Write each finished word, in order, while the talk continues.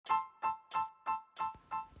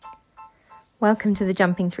Welcome to the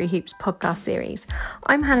Jumping Through Hoops podcast series.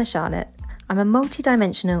 I'm Hannah Charlotte. I'm a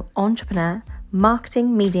multidimensional entrepreneur,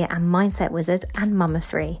 marketing, media and mindset wizard and mum of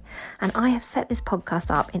three. And I have set this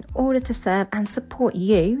podcast up in order to serve and support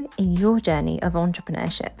you in your journey of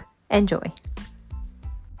entrepreneurship. Enjoy.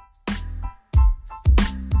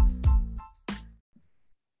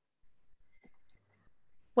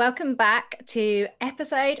 Welcome back to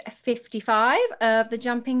episode 55 of the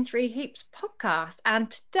Jumping Through Hoops podcast. And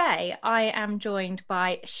today I am joined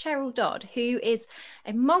by Cheryl Dodd, who is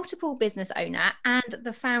a multiple business owner and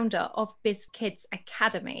the founder of BizKids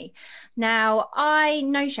Academy. Now, I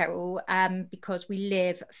know Cheryl because we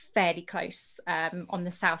live fairly close on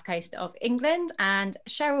the south coast of England. And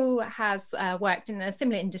Cheryl has worked in a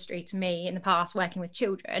similar industry to me in the past, working with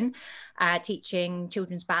children, teaching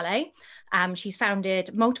children's ballet. She's founded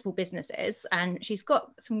multiple businesses and she's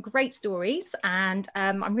got some great stories, and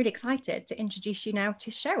I'm really excited to introduce you now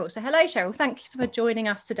to Cheryl. So hello Cheryl, thank you for joining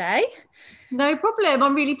us today. No problem,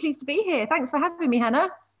 I'm really pleased to be here. Thanks for having me, Hannah.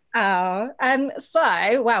 Well,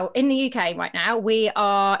 in the UK right now, we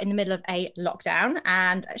are in the middle of a lockdown,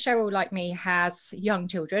 and Cheryl, like me, has young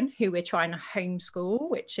children who we're trying to homeschool,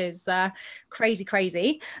 which is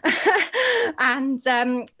crazy. And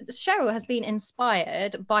Cheryl has been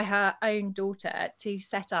inspired by her own daughter to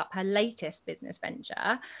set up her latest business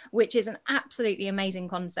venture, which is an absolutely amazing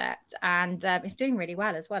concept, and it's doing really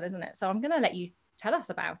well as well, isn't it? So I'm going to let you tell us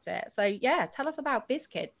about it. So yeah, tell us about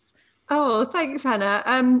BizKids. Oh, thanks, Hannah.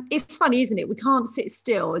 It's funny, isn't it? We can't sit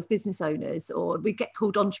still as business owners, or we get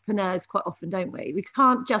called entrepreneurs quite often, don't we? We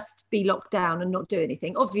can't just be locked down and not do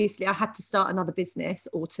anything. Obviously, I had to start another business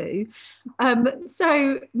or two.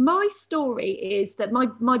 So my story is that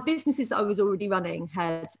my businesses that I was already running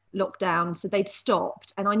had locked down, so they'd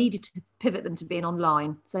stopped, and I needed to pivot them to being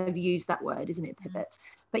online. So I've used that word, isn't it? Pivot.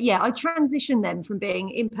 But yeah, I transitioned them from being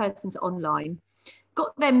in person to online,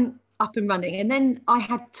 got them up and running, and then I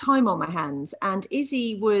had time on my hands, and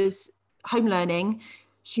Izzy was home learning.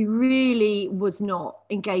 She really was not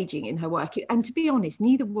engaging in her work, and to be honest,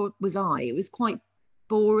 neither was I. It was quite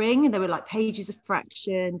boring, and there were like pages of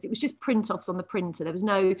fractions. It was just print offs on the printer. There was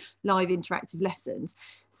no live interactive lessons.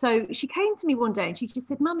 So she came to me one day and she just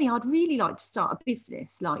said, "Mummy, I'd really like to start a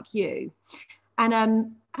business like you." And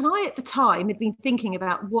I at the time had been thinking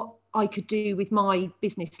about what I could do with my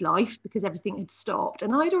business life because everything had stopped.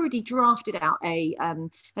 And I'd already drafted out an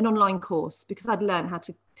online course because I'd learned how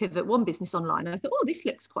to pivot one business online. And I thought, oh, this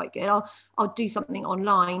looks quite good. I'll do something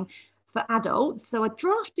online for adults. So I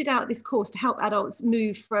drafted out this course to help adults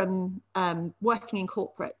move from working in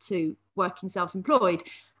corporate to working self-employed.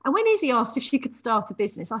 And when Izzy asked if she could start a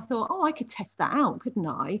business, I thought, oh, I could test that out, couldn't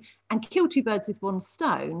I? And kill two birds with one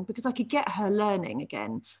stone, because I could get her learning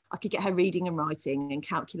again. I could get her reading and writing and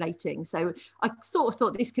calculating. So I sort of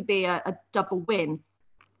thought this could be a double win.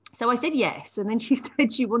 So I said yes. And then she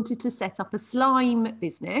said she wanted to set up a slime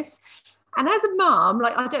business. And as a mum,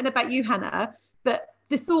 like, I don't know about you, Hannah, but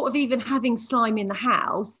the thought of even having slime in the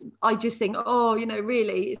house, I just think, oh,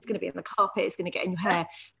 really, it's going to be in the carpet, it's going to get in your hair.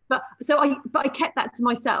 But I kept that to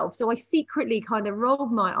myself. So I secretly kind of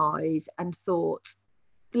rolled my eyes and thought,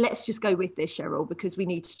 let's just go with this, Cheryl, because we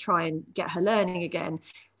need to try and get her learning again.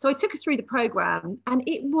 So I took her through the program, and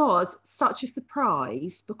it was such a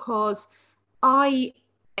surprise because I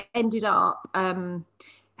ended up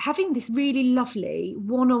having this really lovely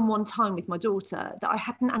one-on-one time with my daughter that I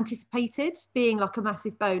hadn't anticipated being like a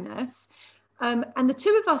massive bonus. And the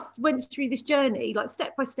two of us went through this journey, like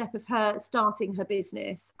step by step, of her starting her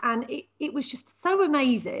business. And it was just so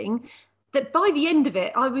amazing that by the end of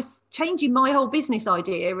it, I was changing my whole business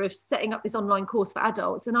idea of setting up this online course for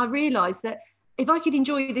adults. And I realised that if I could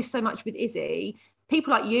enjoy this so much with Izzy,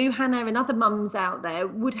 people like you, Hannah, and other mums out there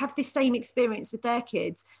would have this same experience with their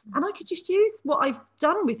kids. And I could just use what I've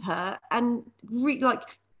done with her and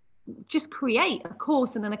just create a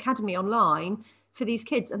course and an academy online for these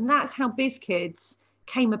kids. And that's how BizKids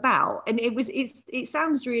came about. And it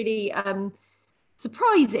sounds really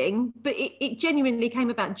surprising, but it genuinely came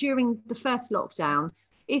about during the first lockdown.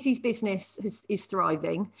 Izzy's business is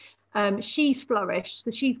thriving. She's flourished.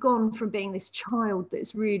 So she's gone from being this child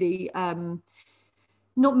that's really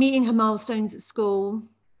not meeting her milestones at school,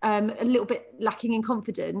 a little bit lacking in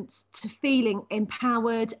confidence, to feeling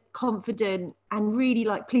empowered, confident, and really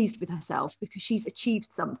like pleased with herself because she's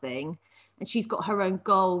achieved something. And she's got her own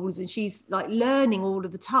goals, and she's like learning all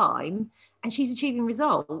of the time, and she's achieving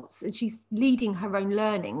results, and she's leading her own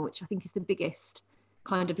learning, which I think is the biggest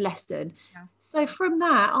kind of lesson. Yeah. So from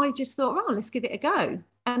that, I just thought, well, let's give it a go.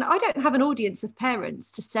 And I don't have an audience of parents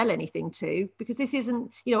to sell anything to, because this isn't,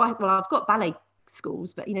 I've got ballet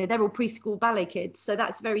schools, but they're all preschool ballet kids, so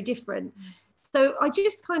that's very different. So I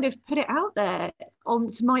just kind of put it out there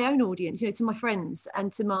to my own audience, to my friends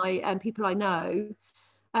and to my people I know.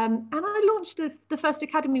 And I launched the first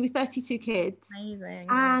academy with 32 kids. Amazing.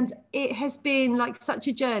 And it has been like such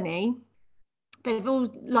a journey. They've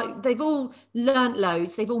all learnt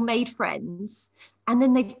loads, they've all made friends, and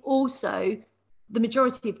then they've also, the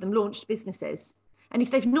majority of them, launched businesses. And if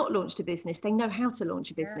they've not launched a business, they know how to launch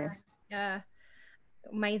a business. Yeah.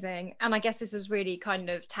 Amazing. And I guess this has really kind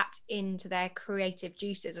of tapped into their creative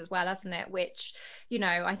juices as well, hasn't it? Which,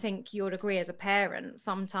 I think you'll agree, as a parent,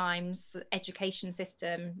 sometimes the education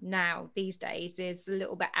system now these days is a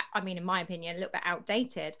little bit, in my opinion, a little bit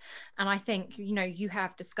outdated. And I think, you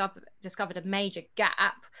have discovered a major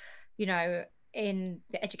gap, in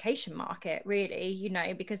the education market, really,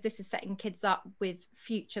 because this is setting kids up with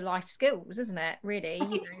future life skills, isn't it, really?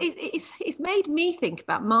 It's made me think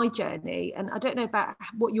about my journey, and I don't know about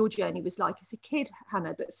what your journey was like as a kid,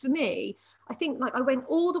 Hannah, but for me, I think like I went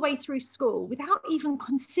all the way through school without even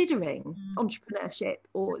considering entrepreneurship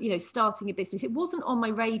or starting a business. It wasn't on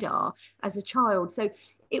my radar as a child. So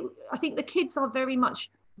I think the kids are very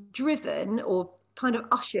much driven or kind of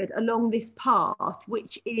ushered along this path,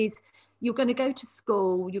 which is, you're going to go to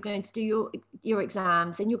school, you're going to do your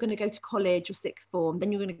exams, then you're going to go to college or sixth form,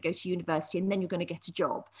 then you're going to go to university, and then you're going to get a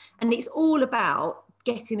job. And it's all about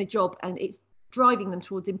getting a job, and it's driving them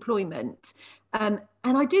towards employment. And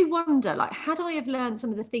I do wonder, like, had I have learned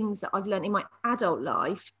some of the things that I've learned in my adult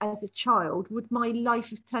life as a child, would my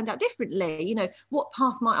life have turned out differently? What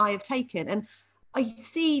path might I have taken? And I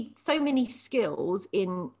see so many skills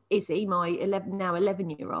in Izzy, my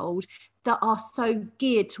 11-year-old, that are so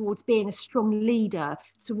geared towards being a strong leader,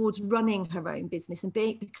 towards running her own business and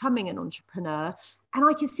becoming an entrepreneur. And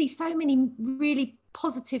I can see so many really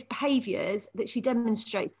positive behaviours that she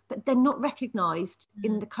demonstrates, but they're not recognised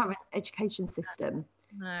in the current education system.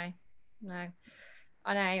 No, I know.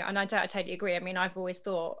 And I totally agree. I've always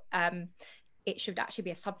thought it should actually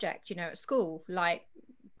be a subject, at school, like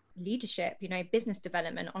leadership, business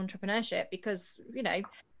development, entrepreneurship, because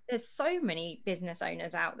there's so many business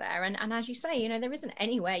owners out there, and as you say, there isn't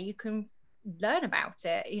anywhere you can learn about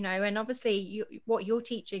it, and obviously what you're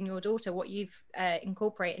teaching your daughter, what you've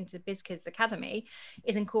incorporated into BizKids Academy,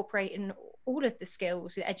 is incorporating all of the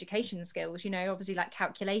skills, the education skills, obviously, like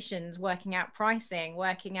calculations, working out pricing,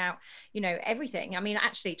 working out everything.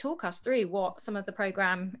 Actually talk us through what some of the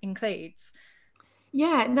program includes.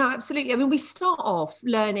 Yeah, no, absolutely. We start off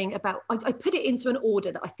learning about, I put it into an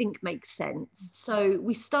order that I think makes sense. So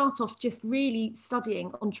we start off just really studying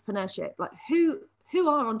entrepreneurship, like who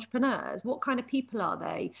are entrepreneurs? What kind of people are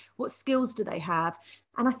they? What skills do they have?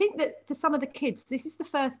 And I think that for some of the kids, this is the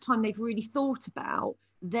first time they've really thought about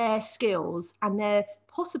their skills and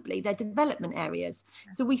possibly their development areas.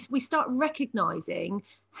 So we start recognizing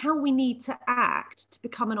how we need to act to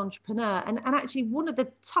become an entrepreneur. And actually, one of the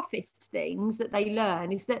toughest things that they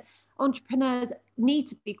learn is that entrepreneurs need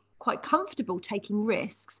to be quite comfortable taking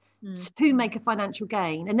risks to make a financial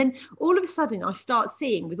gain. And then all of a sudden, I start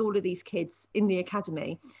seeing, with all of these kids in the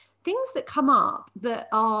academy, things that come up that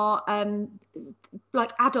are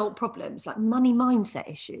like adult problems, like money mindset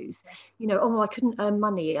issues. I couldn't earn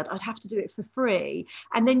money, I'd have to do it for free.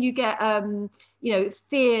 And then you get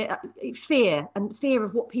fear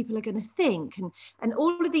of what people are going to think, and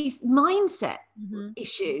all of these mindset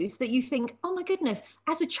issues that you think, oh my goodness,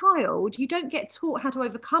 as a child you don't get taught how to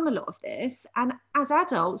overcome a lot of this, and as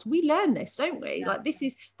adults we learn this, don't we? Like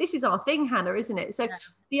this is our thing, Hannah, isn't it? So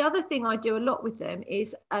the other thing I do a lot with them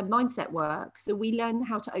is mindset work. So we learn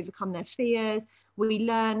how to overcome their fears. We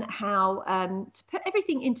learn how to put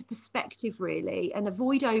everything into perspective, really, and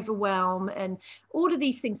avoid overwhelm and all of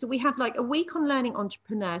these things. So we have like a week on learning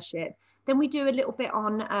entrepreneurship. Then we do a little bit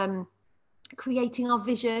on creating our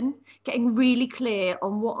vision, getting really clear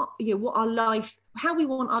on what our life, how we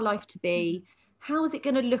want our life to be. How is it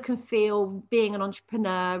going to look and feel being an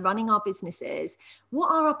entrepreneur, running our businesses?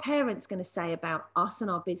 What are our parents going to say about us and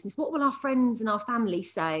our business? What will our friends and our family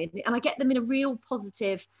say? And I get them in a real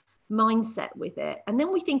positive mindset with it. And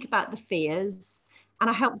then we think about the fears, and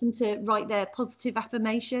I help them to write their positive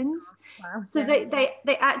affirmations. Wow. So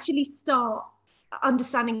they actually start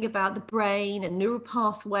understanding about the brain and neural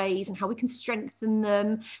pathways and how we can strengthen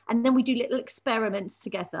them. And then we do little experiments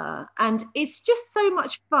together, and it's just so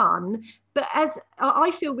much fun but as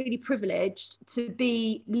I feel really privileged to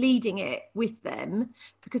be leading it with them,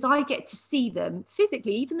 because I get to see them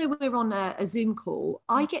physically, even though we're on a Zoom call,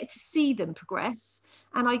 I get to see them progress.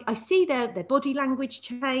 And I see their body language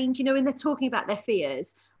change, you know, and they're talking about their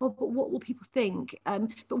fears. Oh, but what will people think?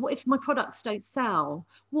 But what if my products don't sell?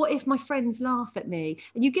 What if my friends laugh at me?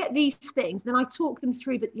 And you get these things, then I talk them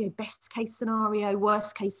through, but, you know, best case scenario,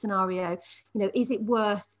 worst case scenario, you know, is it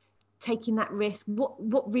worth taking that risk?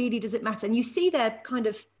 What really does it matter? And you see their kind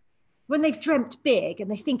of, when they've dreamt big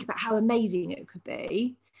and they think about how amazing it could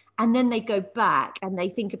be, and then they go back and they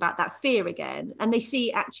think about that fear again, and they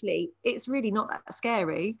see actually it's really not that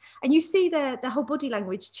scary, and you see their whole body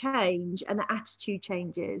language change and the attitude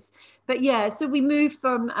changes. But yeah, so we move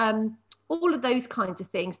from all of those kinds of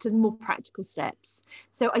things to more practical steps.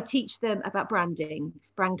 So I teach them about branding,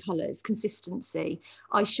 brand colors, consistency.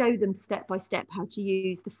 I show them step by step how to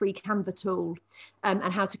use the free Canva tool, and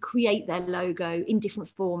how to create their logo in different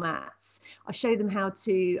formats. I teach them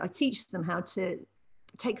how to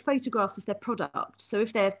take photographs of their product. So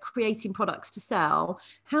if they're creating products to sell,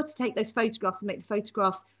 how to take those photographs and make the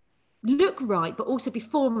photographs look right, but also be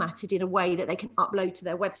formatted in a way that they can upload to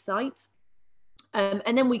their website. And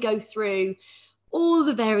then we go through all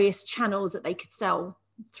the various channels that they could sell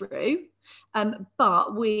through.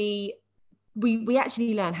 But we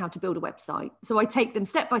actually learn how to build a website. So I take them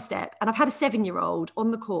step by step, and I've had a 7-year-old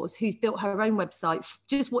on the course who's built her own website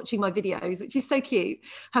just watching my videos, which is so cute.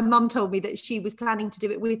 Her mum told me that she was planning to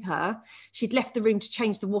do it with her. She'd left the room to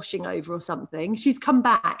change the washing over or something. She's come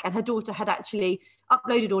back and her daughter had actually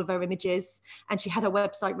uploaded all of her images and she had her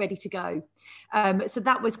website ready to go. So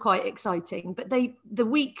that was quite exciting. But the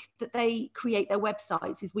week that they create their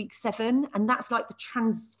websites is week 7, and that's like the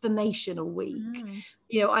transformational week.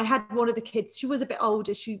 You know, I had one of the kids, she was a bit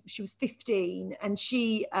older, she was 15, and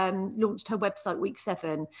she launched her website week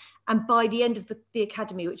 7. And by the end of the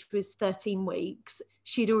academy, which was 13 weeks,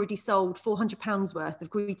 she'd already sold £400 worth of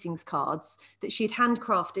greetings cards that she'd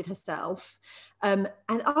handcrafted herself. And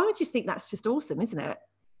I would just think that's just awesome, isn't it?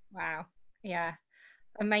 Wow. Yeah.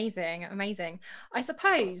 Amazing. Amazing. I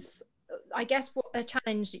guess what a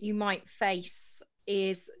challenge that you might face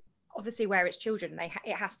is obviously where it's children,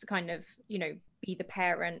 it has to kind of, you know, be the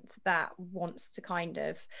parent that wants to kind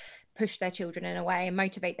of push their children in a way and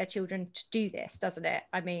motivate their children to do this, doesn't it?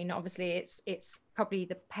 I mean, obviously it's probably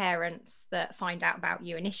the parents that find out about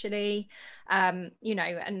you initially, you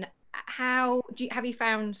know. And have you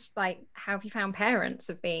found parents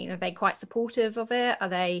are they quite supportive of it? Are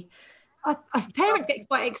they Parents get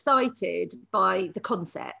quite excited by the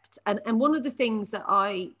concept, and one of the things that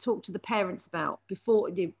I talk to the parents about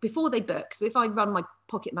before they book, so if I run my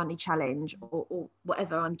pocket money challenge or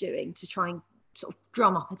whatever I'm doing to try and sort of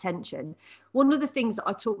drum up attention, one of the things that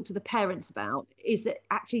I talk to the parents about is that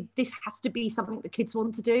actually this has to be something the kids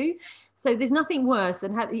want to do. So there's nothing worse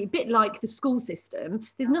than having, a bit like the school system,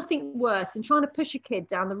 there's nothing worse than trying to push a kid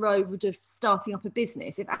down the road of starting up a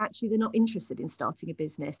business if actually they're not interested in starting a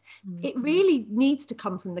business. It really needs to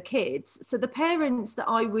come from the kids. So the parents that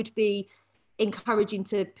I would be encouraging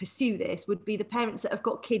to pursue this would be the parents that have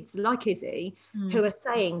got kids like Izzy, who are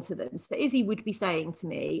saying to them, so Izzy would be saying to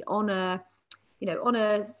me on a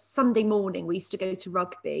Sunday morning, we used to go to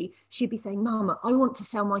rugby, she'd be saying, Mama, I want to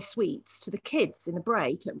sell my sweets to the kids in the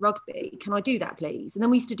break at rugby. Can I do that, please? And then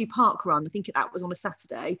we used to do park run. I think that was on a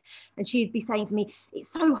Saturday. And she'd be saying to me, it's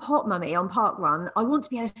so hot, Mummy, on park run. I want to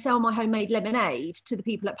be able to sell my homemade lemonade to the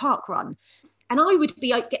people at park run. And I would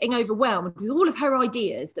be like getting overwhelmed with all of her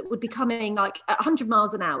ideas that would be coming like at 100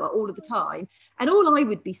 miles an hour all of the time. And all I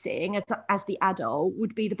would be seeing as the adult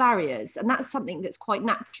would be the barriers. And that's something that's quite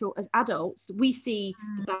natural as adults. We see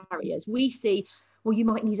the barriers. We see, well, you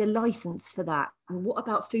might need a license for that. And what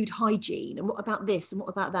about food hygiene? And what about this? And what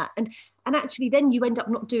about that? And actually then you end up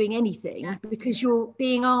not doing anything because you're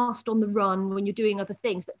being asked on the run when you're doing other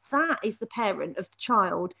things. But that is the parent of the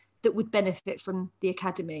child that would benefit from the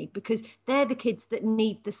academy, because they're the kids that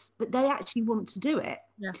need this, that they actually want to do it.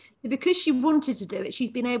 So because she wanted to do it,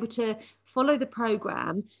 she's been able to follow the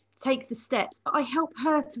program, take the steps, but I help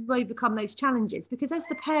her to overcome those challenges, because as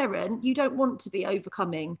the parent, you don't want to be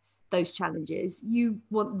overcoming those challenges. You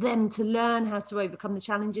want them to learn how to overcome the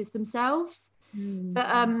challenges themselves.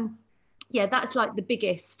 But yeah, that's like the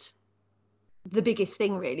biggest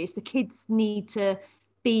thing really, is the kids need to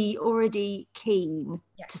be already keen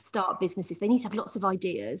to start businesses. They need to have lots of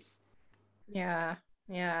ideas. Yeah,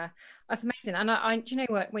 that's amazing. And I do you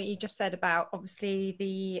know what you just said about obviously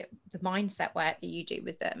the mindset work that you do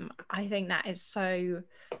with them? I think that is so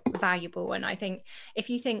valuable. And I think if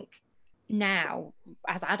you think, now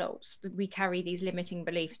as adults we carry these limiting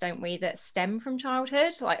beliefs, don't we, that stem from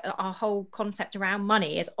childhood. Like our whole concept around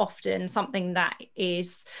money is often something that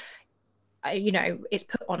is, it's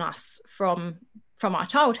put on us from our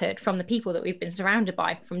childhood, from the people that we've been surrounded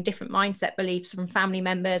by, from different mindset beliefs, from family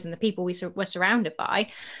members and the people we were surrounded by.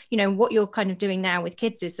 What you're kind of doing now with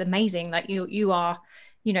kids is amazing. Like you are,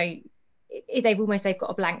 they've got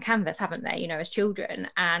a blank canvas, haven't they, as children,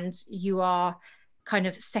 and you are kind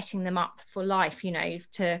of setting them up for life,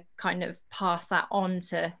 to kind of pass that on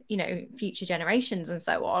to, future generations and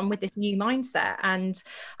so on, with this new mindset. And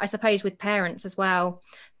I suppose with parents as well,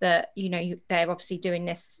 that, they're obviously doing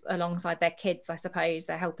this alongside their kids. I suppose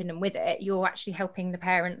they're helping them with it. You're actually helping the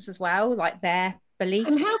parents as well, like their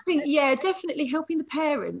beliefs. I'm helping, definitely helping the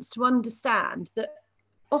parents to understand that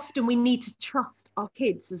often we need to trust our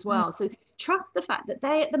kids as well. So trust the fact that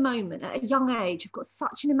they, at the moment, at a young age, have got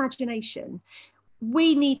such an imagination.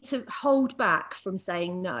 We need to hold back from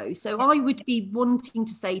saying no. So I would be wanting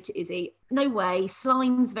to say to Izzy, no way,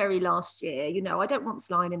 slime's very last year. I don't want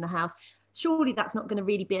slime in the house. Surely that's not going to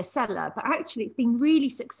really be a seller. But actually, it's been really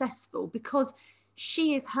successful because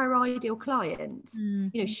she is her ideal client.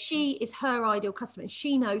 She is her ideal customer.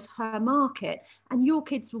 She knows her market, and your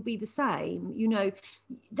kids will be the same.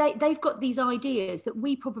 They've got these ideas that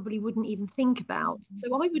we probably wouldn't even think about.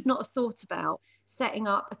 So I would not have thought about setting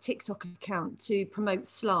up a TikTok account to promote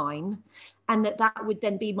slime, and that would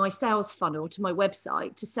then be my sales funnel to my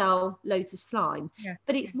website to sell loads of slime.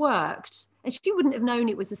 But it's worked, and she wouldn't have known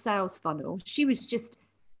it was a sales funnel. She was just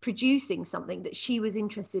producing something that she was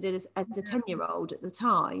interested in as a 10-year-old at the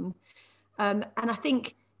time. And I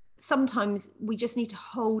think sometimes we just need to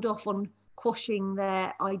hold off on quashing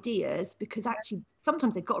their ideas, because actually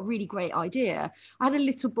sometimes they've got a really great idea. I had a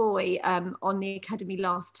little boy on the academy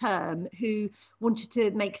last term who wanted to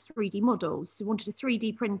make 3D models. He wanted a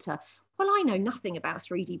 3D printer. Well, I know nothing about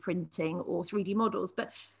 3D printing or 3D models,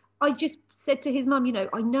 but I just said to his mum,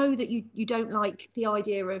 I know that you don't like the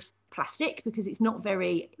idea of plastic because it's not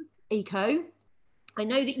very eco. I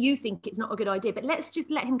know that you think it's not a good idea, but let's just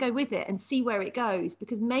let him go with it and see where it goes,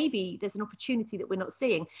 because maybe there's an opportunity that we're not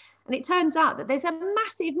seeing. And it turns out that there's a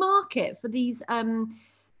massive market for these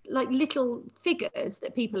like little figures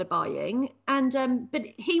that people are buying. And but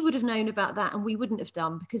he would have known about that and we wouldn't have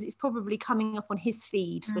done, because it's probably coming up on his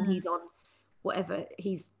feed when he's on whatever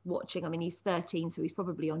he's watching. I mean, he's 13, so he's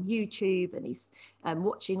probably on YouTube, and he's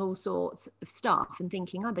watching all sorts of stuff and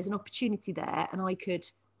thinking, oh, there's an opportunity there and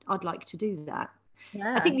I'd like to do that.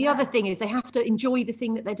 I think the other thing is they have to enjoy the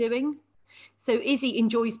thing that they're doing. So Izzy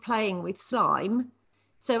enjoys playing with slime.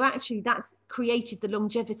 So actually that's created the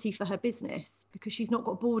longevity for her business, because she's not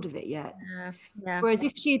got bored of it yet. Whereas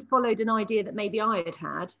if she had followed an idea that maybe I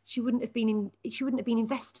had, she wouldn't have been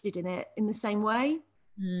invested in it in the same way.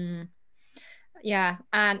 Yeah,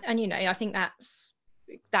 and I think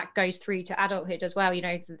that goes through to adulthood as well.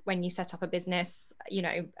 When you set up a business,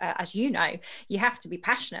 as you have to be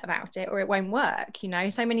passionate about it or it won't work.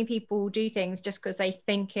 So many people do things just because they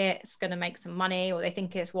think it's going to make some money, or they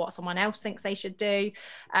think it's what someone else thinks they should do.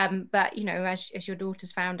 But as your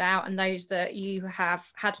daughter's found out, and those that you have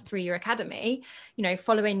had through your academy,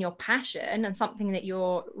 following your passion and something that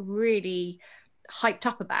you're really hyped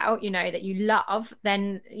up about, that you love,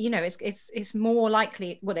 then it's more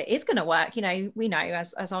likely, well, it is going to work. We know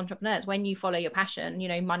as entrepreneurs, when you follow your passion,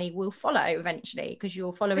 money will follow eventually, because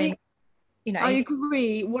you're following. I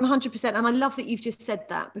agree 100%, and I love that you've just said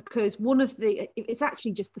that, because it's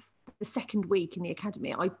actually just the second week in the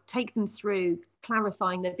academy, I take them through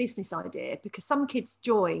clarifying their business idea, because some kids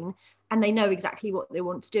join and they know exactly what they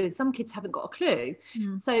want to do, and some kids haven't got a clue.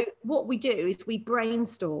 So what we do is we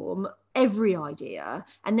brainstorm every idea,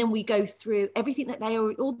 and then we go through everything that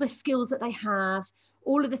all the skills that they have,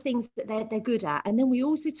 all of the things that they're good at, and then we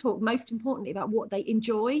also talk, most importantly, about what they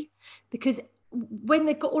enjoy, because when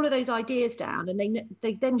they've got all of those ideas down, and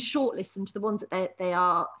they then shortlist them to the ones that they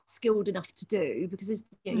are skilled enough to do, because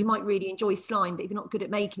you might really enjoy slime, but if you're not good at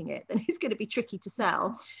making it, then it's going to be tricky to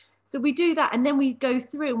sell. So we do that, and then we go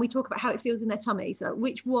through and we talk about how it feels in their tummy. So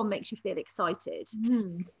which one makes you feel excited?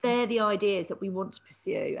 They're the ideas that we want to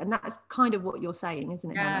pursue, and that's kind of what you're saying,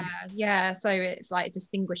 isn't it? Yeah. So it's like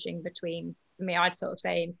distinguishing between, for me, I'd sort of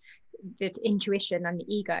say, the intuition and the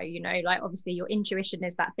ego. Like obviously your intuition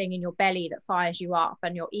is that thing in your belly that fires you up,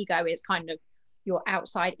 and your ego is kind of your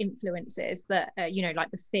outside influences that like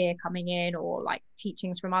the fear coming in, or like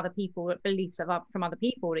teachings from other people, beliefs from other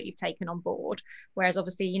people that you've taken on board. Whereas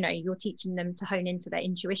obviously you're teaching them to hone into their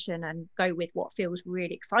intuition and go with what feels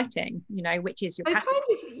really exciting, which is your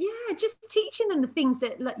just teaching them the things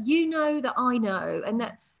that that I know, and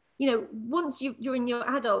that once you're in your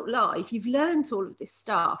adult life, you've learned all of this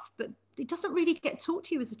stuff, but it doesn't really get taught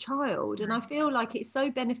to you as a child. And I feel like it's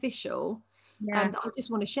so beneficial, that I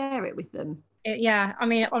just want to share it with them. Yeah, I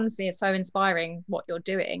mean, honestly, it's so inspiring what you're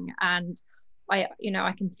doing. And I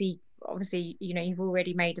can see, obviously, you've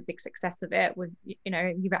already made a big success of it with,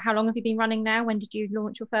 how long have you been running now? When did you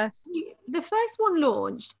launch your first? The first one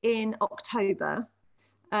launched in October.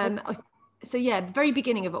 So yeah, very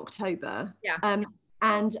beginning of October. Yeah.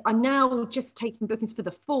 And I'm now just taking bookings for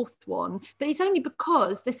the fourth one, but it's only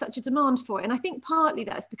because there's such a demand for it. And I think partly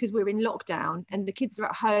that's because we're in lockdown and the kids are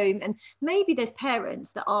at home, and maybe there's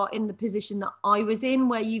parents that are in the position that I was in,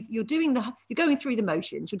 where you're going through the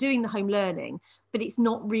motions, you're doing the home learning, but it's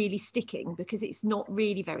not really sticking because it's not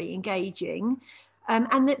really very engaging.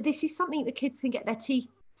 And that this is something that kids can get their teeth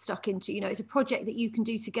stuck into. It's a project that you can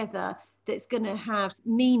do together that's going to have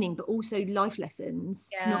meaning, but also life lessons,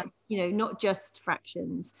 not just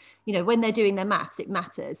fractions. When they're doing their maths, it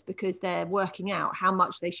matters because they're working out how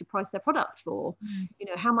much they should price their product for.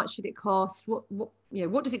 How much should it cost?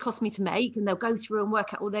 What does it cost me to make? And they'll go through and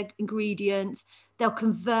work out all their ingredients. They'll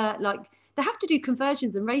convert, they have to do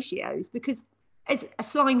conversions and ratios, because as a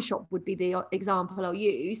slime shop would be the example I'll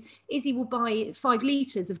use. Izzy will buy 5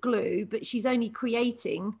 litres of glue, but she's only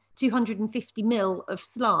creating 250 mil of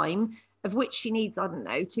slime, of which she needs,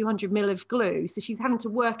 200 mil of glue. So she's having to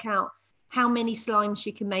work out how many slimes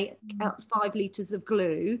she can make out 5 litres of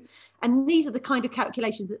glue. And these are the kind of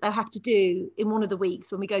calculations that they'll have to do in one of the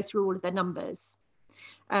weeks when we go through all of their numbers.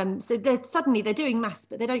 So they're doing maths,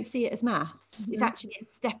 but they don't see it as maths. It's actually a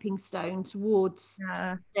stepping stone towards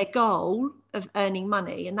their goal of earning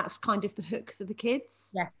money. And that's kind of the hook for the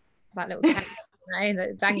kids. Yeah, that little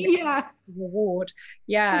the dangling reward.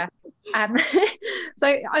 Yeah. So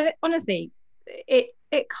I honestly, it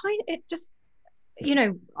just,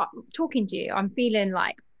 talking to you, I'm feeling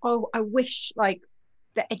like, oh, I wish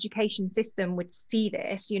the education system would see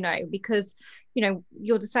this, because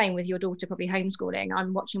you're the same with your daughter, probably homeschooling.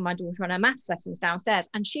 I'm watching my daughter on her maths lessons downstairs,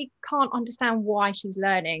 and she can't understand why she's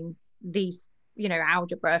learning these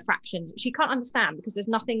algebra, fractions. She can't understand because there's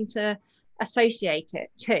nothing to associate it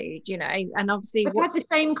to, and obviously I've had the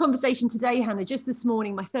same conversation today, Hannah. Just this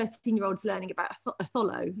morning, my 13-year-old's learning about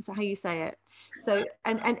Othello. Is that how you say it? So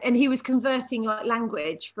and he was converting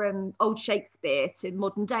language from old Shakespeare to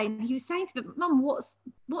modern day, and he was saying to me, Mum, what's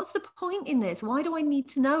the point in this? Why do I need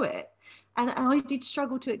to know it? And I did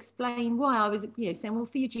struggle to explain why. I was saying, well,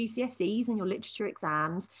 for your GCSEs and your literature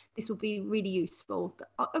exams, this will be really useful,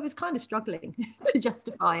 but I was kind of struggling to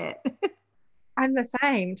justify it. I'm the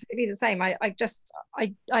same, totally the same.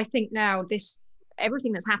 I think now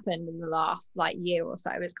everything that's happened in the last year or so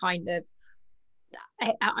is kind of,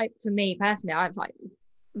 for me personally, I've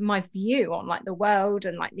my view on the world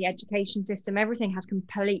and the education system, everything has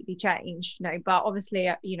completely changed, but obviously,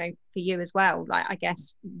 for you as well, I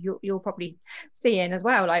guess you're probably seeing as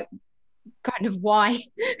well, kind of why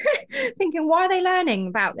thinking, why are they learning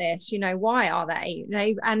about this? Why are they,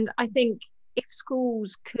 and I think if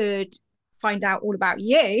schools could find out all about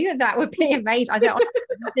you, that would be amazing. I think honestly,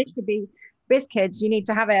 this should be BizKids. You need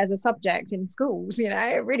to have it as a subject in schools. It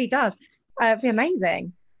really does. It'd be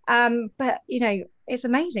amazing. But it's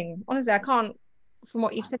amazing. Honestly, I can't. From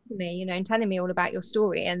what you've said to me, and telling me all about your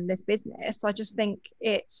story and this business, I just think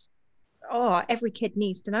it's every kid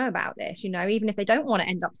needs to know about this. Even if they don't want to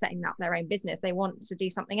end up setting up their own business, they want to do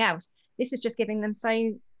something else. This is just giving them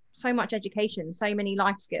so much education, so many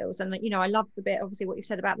life skills. And I love the bit, obviously, what you've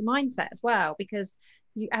said about the mindset as well, because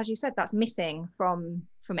as you said, that's missing from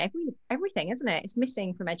everything, isn't it? It's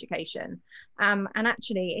missing from education, and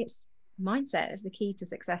actually it's mindset is the key to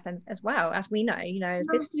success, and as well, as we know,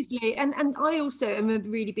 massively. And I also am a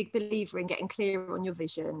really big believer in getting clear on your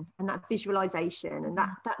vision and that visualization, and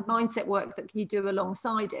that mindset work that you do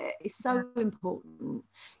alongside it is so important.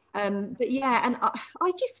 But yeah, and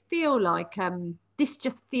I just feel like this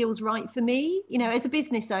just feels right for me. As a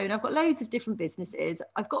business owner, I've got loads of different businesses.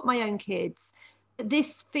 I've got my own kids.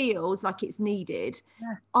 This feels like it's needed.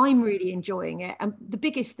 Yeah. I'm really enjoying it. And the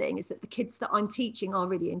biggest thing is that the kids that I'm teaching are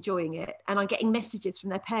really enjoying it. And I'm getting messages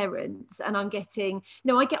from their parents, and I'm getting,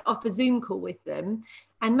 I get off a Zoom call with them.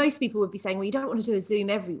 And most people would be saying, well, you don't want to do a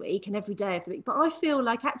Zoom every week and every day of the week. But I feel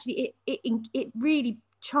like actually it really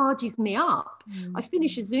charges me up. I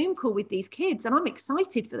finish a Zoom call with these kids and I'm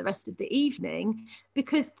excited for the rest of the evening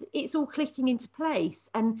because it's all clicking into place.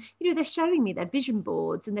 And they're showing me their vision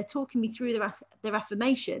boards and they're talking me through their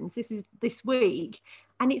affirmations. This is this week,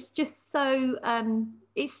 and it's just so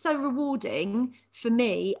rewarding for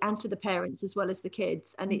me and for the parents as well as the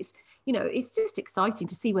kids. And it's it's just exciting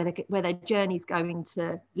to see where their journey's going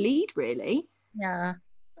to lead, really. Yeah,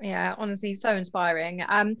 Yeah, honestly, so inspiring.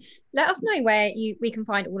 Let us know where we can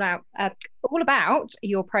find all about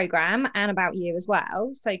your program and about you as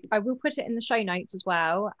well. So I will put it in the show notes as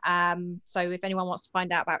well. So if anyone wants to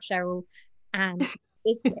find out about Cheryl and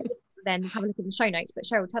Biscuit, then have a look in the show notes. But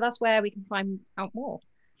Cheryl, tell us where we can find out more.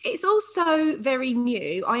 It's also very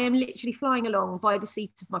new. I am literally flying along by the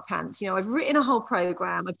seat of my pants. I've written a whole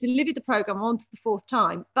program. I've delivered the program on to the 4th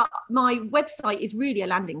time, but my website is really a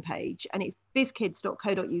landing page, and it's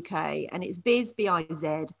bizkids.co.uk, and it's biz,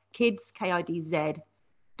 kids, kidz.co.uk.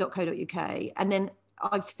 And then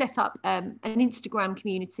I've set up an Instagram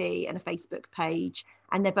community and a Facebook page,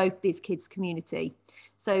 and they're both Biz Kids community.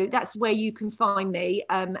 So that's where you can find me.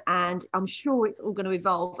 And I'm sure it's all going to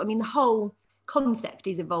evolve. I mean, the whole concept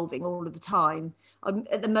is evolving all of the time.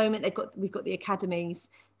 At the moment, we've got the academies.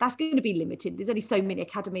 That's going to be limited. There's only so many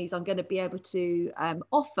academies I'm going to be able to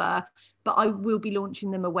offer, but I will be launching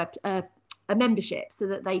them a membership so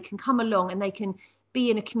that they can come along and they can be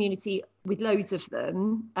in a community with loads of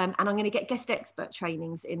them. And I'm going to get guest expert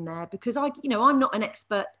trainings in there, because I'm not an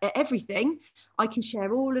expert at everything. I can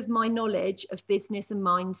share all of my knowledge of business and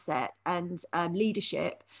mindset and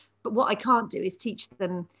leadership, but what I can't do is teach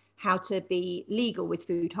them how to be legal with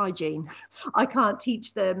food hygiene. I can't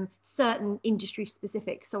teach them certain industry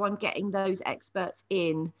specifics. So I'm getting those experts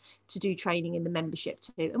in to do training in the membership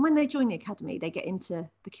too. And when they join the academy, they get into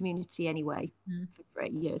the community anyway for a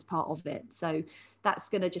year as part of it. So that's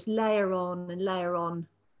going to just layer on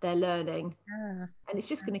their learning. Yeah. And it's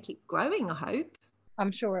just going to keep growing, I hope.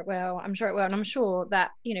 I'm sure it will. And I'm sure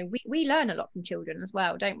that, we learn a lot from children as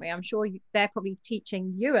well, don't we? I'm sure they're probably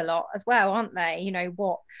teaching you a lot as well, aren't they?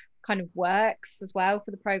 What kind of works as well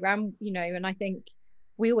for the program, and I think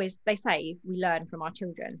they say we learn from our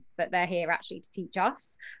children, but they're here actually to teach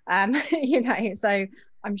us. So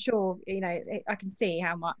I'm sure, I can see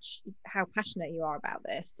how passionate you are about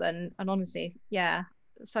this, and honestly, yeah,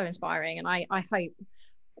 so inspiring. And I hope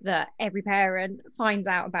that every parent finds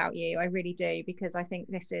out about you. I really do, because I think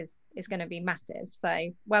this is going to be massive.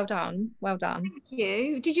 So well done. Thank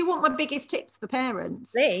you. Did you want my biggest tips for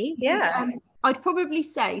parents? Please, yeah. I'd probably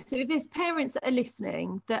say, so if there's parents that are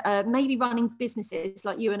listening that are maybe running businesses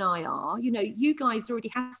like you and I are, you guys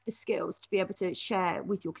already have the skills to be able to share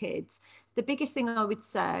with your kids. The biggest thing I would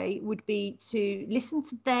say would be to listen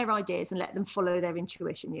to their ideas and let them follow their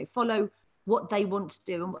intuition, follow what they want to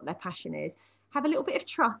do and what their passion is. Have a little bit of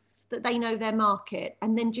trust that they know their market,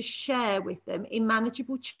 and then just share with them in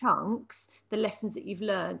manageable chunks the lessons that you've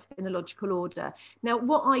learned in a logical order. Now,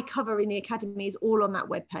 what I cover in the academy is all on that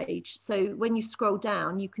webpage. So when you scroll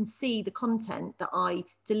down, you can see the content that I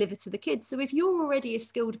deliver to the kids. So if you're already a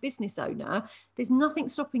skilled business owner, there's nothing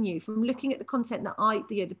stopping you from looking at the content that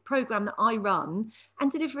the program that I run and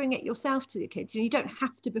delivering it yourself to the kids. You don't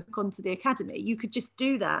have to book onto the academy. You could just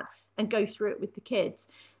do that and go through it with the kids.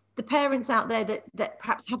 The parents out there that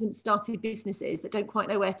perhaps haven't started businesses, that don't quite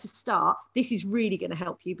know where to start, this is really going to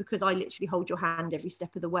help you, because I literally hold your hand every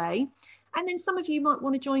step of the way. And then some of you might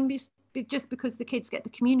want to join me just because the kids get the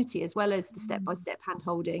community as well as the step-by-step hand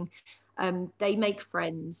holding. They make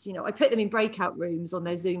friends. I put them in breakout rooms on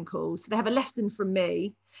their Zoom calls. So they have a lesson from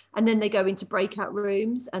me, and then they go into breakout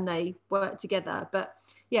rooms and they work together. But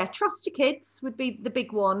yeah, trust your kids would be the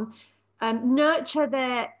big one. Nurture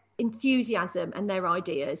their enthusiasm and their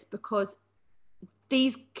ideas, because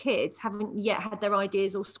these kids haven't yet had their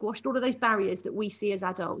ideas all squashed. All of those barriers that we see as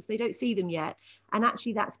adults, they don't see them yet, and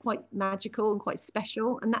actually that's quite magical and quite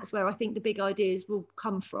special, and that's where I think the big ideas will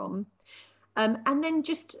come from. And then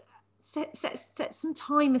just set some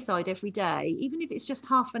time aside every day, even if it's just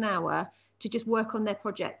half an hour, to just work on their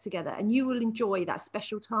project together, and you will enjoy that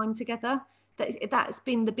special time together. That's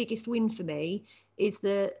been the biggest win for me, is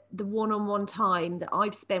the one-on-one time that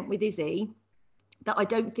I've spent with Izzy, that I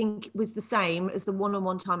don't think was the same as the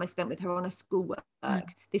one-on-one time I spent with her on her schoolwork.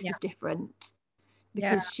 This was different,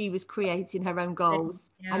 because she was creating her own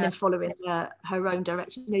goals and then following her own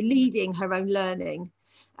direction, leading her own learning.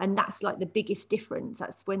 And that's like the biggest difference.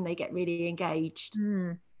 That's when they get really engaged.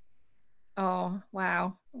 Oh,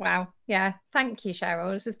 wow. Yeah. Thank you,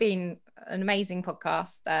 Cheryl. This has been an amazing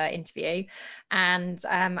podcast interview. And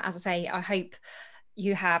as I say, I hope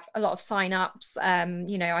you have a lot of sign-ups.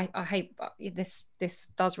 I hope this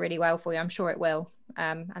does really well for you. I'm sure it will.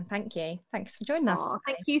 And thank you. Thanks for joining us.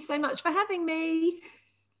 Thank you so much for having me.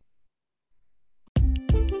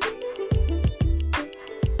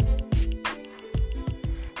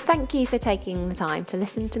 Thank you for taking the time to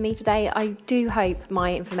listen to me today. I do hope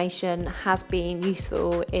my information has been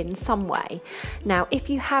useful in some way. Now, if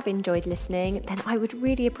you have enjoyed listening, then I would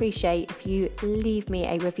really appreciate if you leave me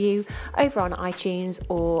a review over on iTunes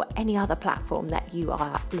or any other platform that you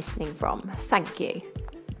are listening from. Thank you.